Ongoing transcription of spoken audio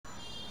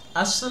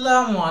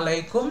Assalamu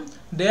alaikum,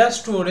 dear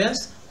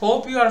students.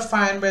 Hope you are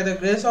fine by the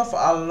grace of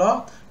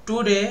Allah.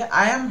 Today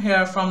I am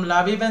here from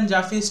Labib and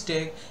Jafi's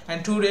Tech,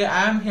 and today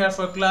I am here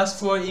for class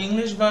 4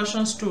 English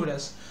version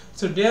students.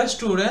 So dear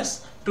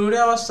students, today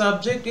our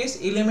subject is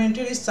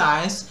elementary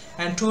science,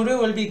 and today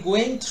we'll be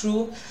going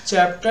through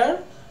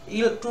chapter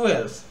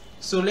 12.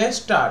 So let's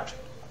start.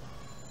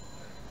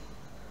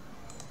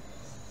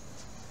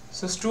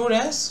 So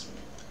students,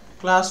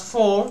 class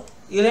 4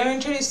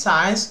 elementary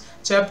science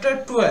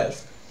chapter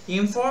 12,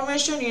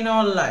 information in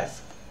our life.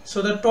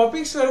 So the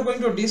topics we are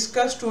going to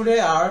discuss today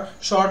are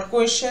short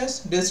questions,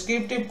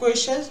 descriptive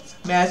questions,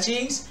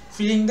 matchings,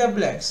 filling the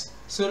blanks.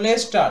 So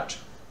let's start.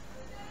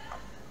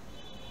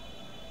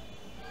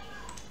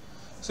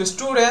 So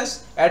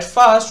students, at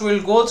first we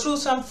will go through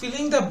some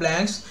filling the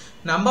blanks.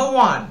 Number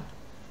 1,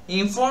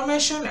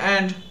 information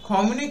and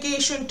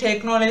communication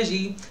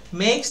technology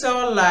makes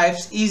our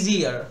lives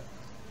easier.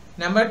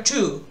 Number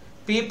 2,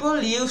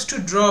 people used to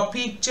draw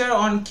picture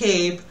on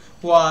cave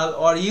wall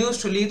or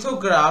used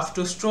lithograph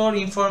to store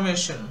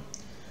information.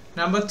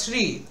 Number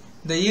 3,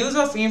 the use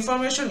of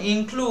information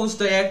includes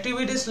the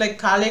activities like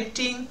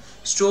collecting,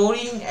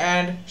 storing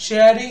and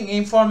sharing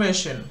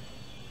information.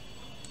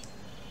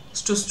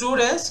 So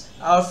students,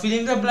 our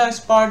filling the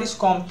blanks part is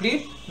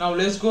complete. Now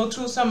let's go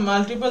through some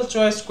multiple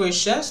choice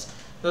questions.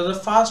 So the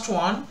first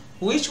one,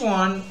 which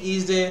one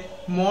is the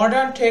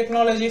modern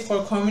technology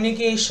for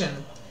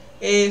communication?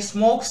 A,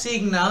 smoke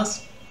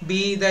signals.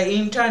 B, the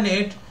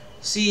internet.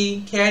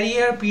 C,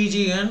 carrier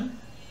pigeon.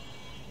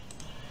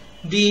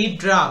 D,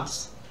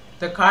 drums.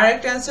 The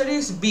correct answer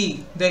is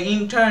B, the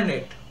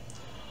internet.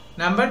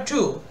 Number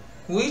 2,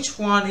 which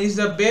one is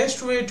the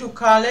best way to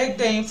collect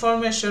the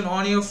information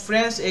on your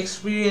friends'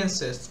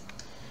 experiences?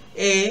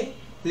 A,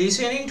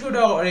 listening to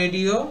the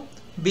radio.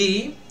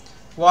 B,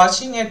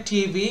 watching a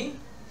TV.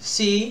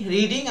 C,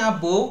 reading a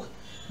book.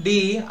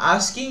 D,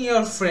 asking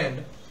your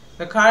friend.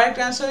 The correct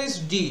answer is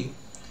D,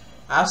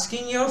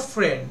 asking your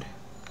friend.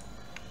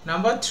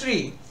 Number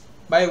 3,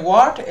 by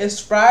what a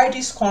sprite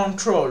is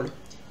controlled?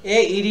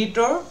 A,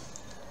 editor.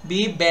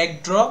 B,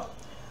 backdrop.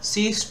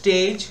 C,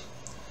 stage.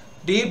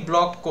 D,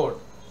 block code.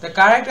 The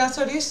correct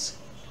answer is,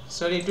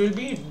 it will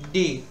be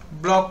D,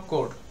 block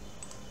code.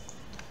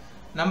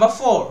 Number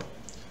 4,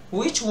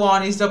 which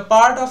one is the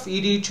part of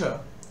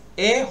editor?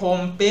 A,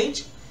 home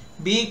page.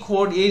 B,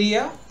 code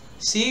area.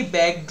 C,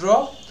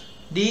 backdrop.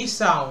 D,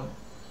 sound.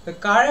 The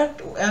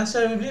correct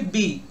answer will be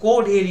B,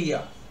 code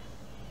area.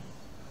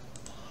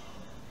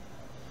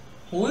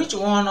 Which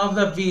one of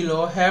the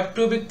below have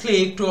to be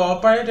clicked to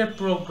operate a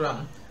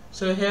program?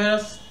 So here are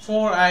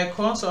 4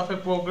 icons of a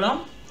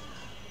program.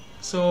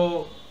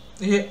 So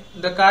here,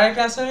 the correct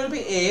answer will be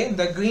A,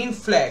 the green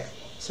flag.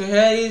 So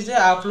here is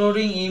the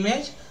uploading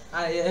image.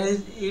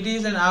 It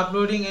is an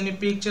uploading any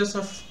pictures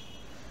of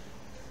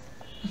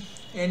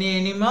any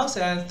animals,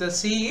 and the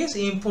C is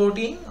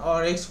importing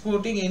or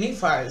exporting any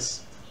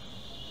files.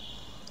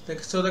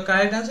 So the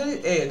correct answer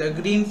is A,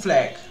 the green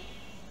flag.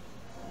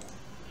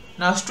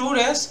 Now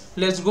students,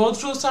 let's go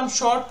through some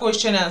short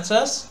question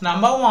answers.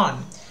 Number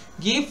 1,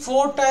 give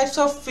 4 types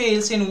of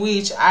fields in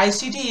which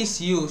ICT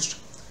is used.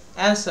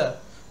 Answer,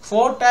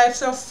 4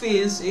 types of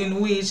fields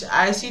in which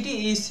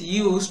ICT is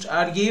used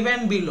are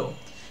given below.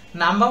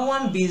 Number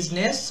 1,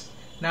 business.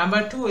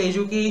 Number 2,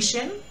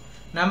 education.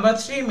 Number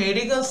 3,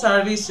 medical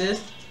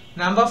services.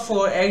 Number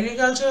 4,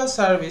 agricultural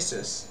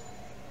services.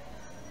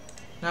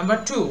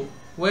 Number 2,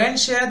 when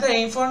share the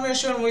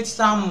information with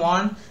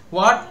someone,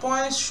 what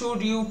points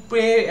should you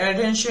pay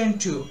attention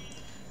to?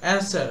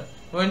 Answer,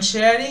 when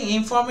sharing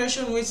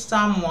information with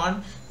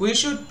someone, we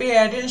should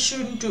pay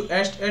attention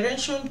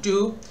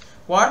to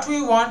what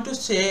we want to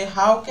say,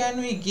 how can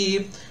we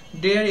give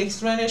their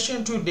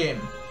explanation to them.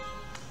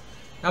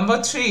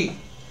 Number 3,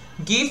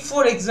 give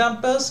 4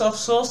 examples of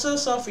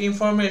sources of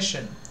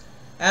information.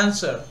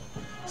 Answer,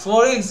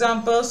 4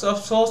 examples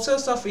of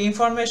sources of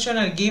information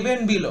are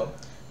given below.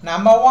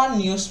 Number 1,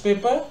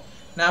 newspaper.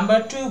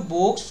 Number 2,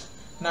 books.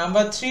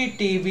 Number 3,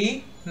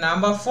 TV.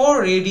 Number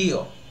 4,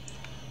 radio.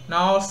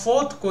 Now our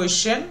 4th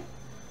question,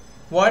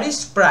 what is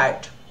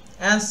sprite?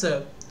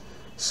 Answer,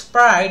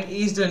 sprite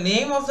is the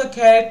name of the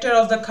character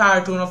of the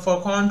cartoon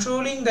for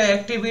controlling the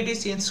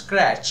activities in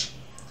Scratch.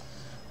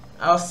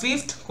 Our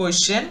 5th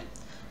question,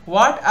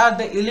 what are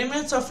the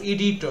elements of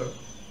editor?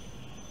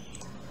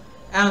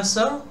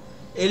 Answer,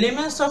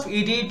 elements of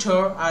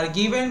editor are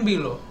given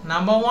below.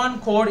 Number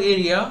 1, code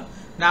area.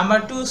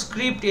 Number 2,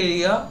 script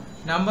area.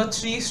 Number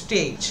 3,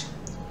 stage.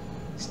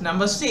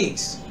 Number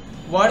 6,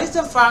 what is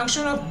the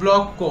function of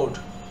block code?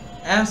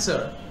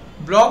 Answer,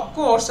 block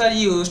codes are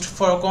used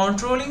for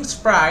controlling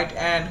sprite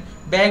and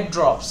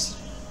backdrops.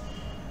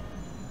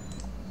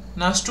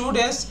 Now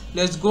students,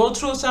 let's go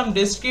through some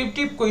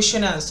descriptive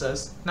question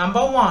answers. Number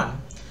 1,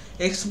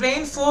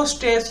 explain 4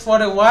 steps for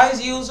a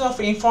wise use of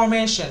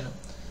information.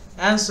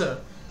 Answer,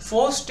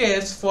 4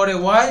 steps for a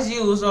wise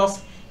use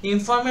of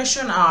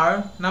information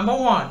are: number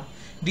 1,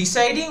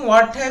 deciding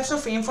what types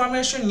of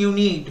information you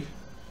need.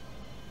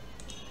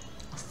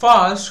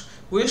 First,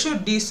 We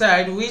should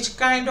decide which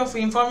kind of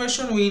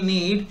information we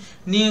need: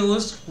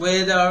 news,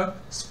 weather,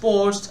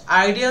 sports,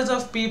 ideas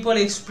of people,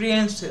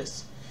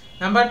 experiences.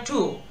 Number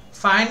 2.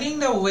 Finding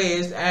the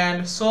ways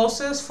and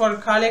sources for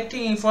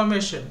collecting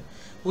information.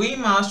 We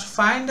must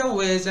find the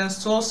ways and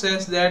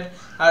sources that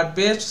are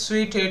best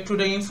suited to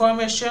the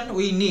information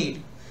we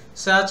need,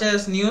 such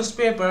as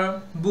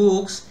newspaper,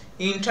 books,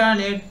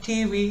 internet,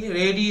 TV,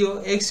 radio,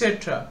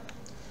 etc.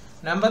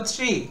 Number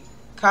 3.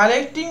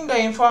 Collecting the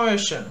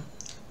information.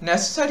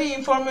 Necessary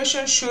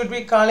information should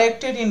be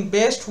collected in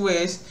best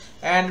ways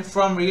and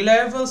from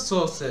reliable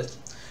sources.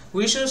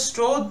 We should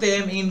store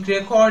them in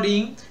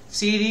recording,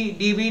 CD,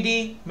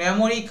 DVD,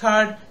 memory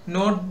card,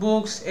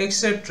 notebooks,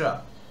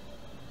 etc.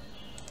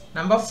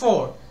 Number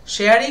 4.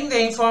 Sharing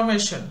the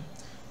information.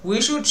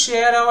 We should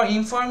share our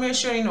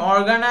information in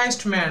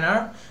organized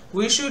manner.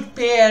 We should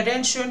pay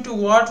attention to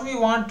what we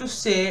want to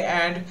say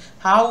and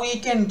how we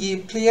can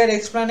give clear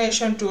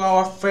explanation to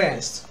our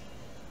friends.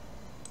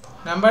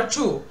 Number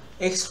 2.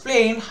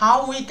 Explain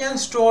how we can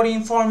store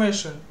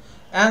information.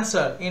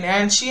 Answer. In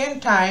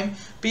ancient time,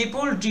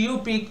 people drew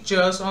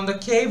pictures on the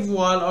cave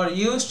wall or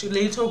used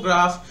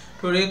lithograph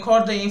to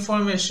record the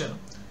information.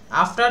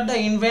 After the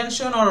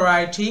invention of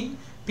writing,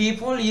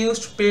 people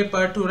used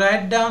paper to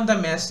write down the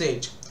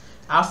message.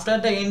 After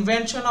the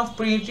invention of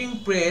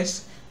printing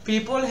press,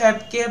 people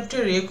have kept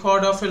a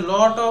record of a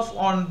lot of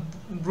on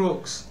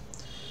books.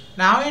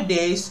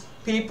 Nowadays,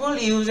 people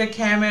use a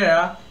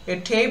camera, a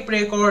tape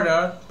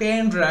recorder,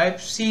 pen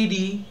drive,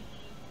 CD,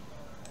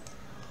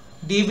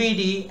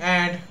 DVD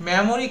and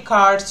memory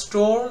card to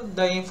store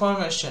the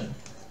information.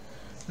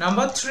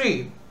 Number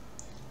 3.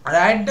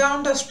 Write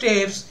down the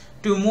steps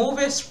to move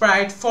a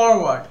sprite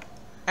forward.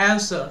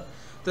 Answer.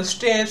 The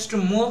steps to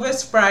move a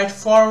sprite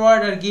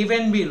forward are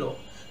given below.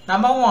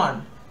 Number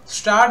 1.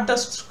 Start the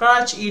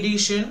scratch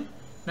edition.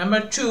 Number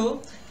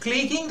 2.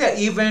 Clicking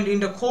the event in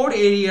the code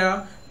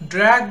area,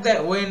 drag the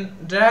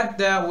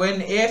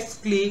when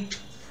F clicked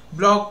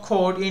block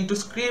code into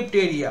script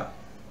area.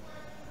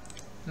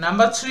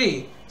 Number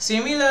 3.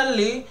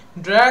 Similarly,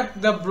 drag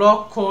the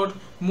block code,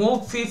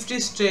 move 50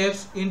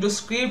 steps into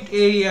script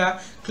area,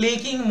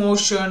 clicking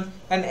motion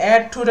and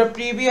add to the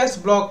previous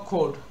block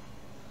code.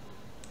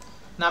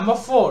 Number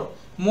 4.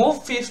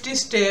 Move 50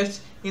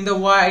 steps in the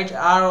white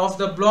R of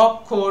the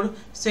block code,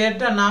 set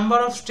the number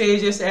of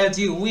stages as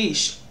you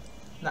wish.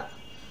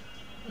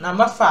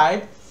 Number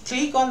 5.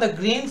 Click on the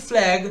green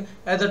flag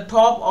at the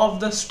top of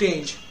the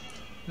stage.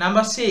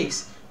 Number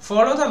 6.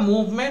 Follow the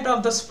movement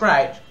of the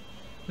sprite.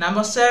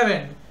 Number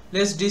 7.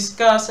 Let's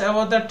discuss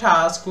about the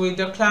task with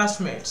the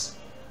classmates.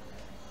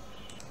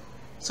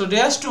 So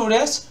dear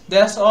students,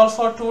 that's all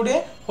for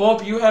today.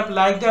 Hope you have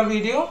liked the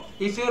video.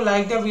 If you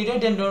like the video,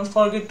 then don't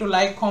forget to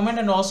like, comment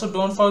and also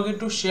don't forget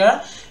to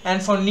share.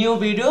 And for new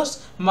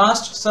videos,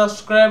 must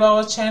subscribe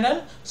our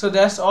channel. So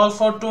that's all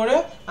for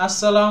today.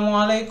 Assalamu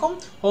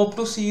alaikum. Hope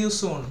to see you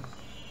soon.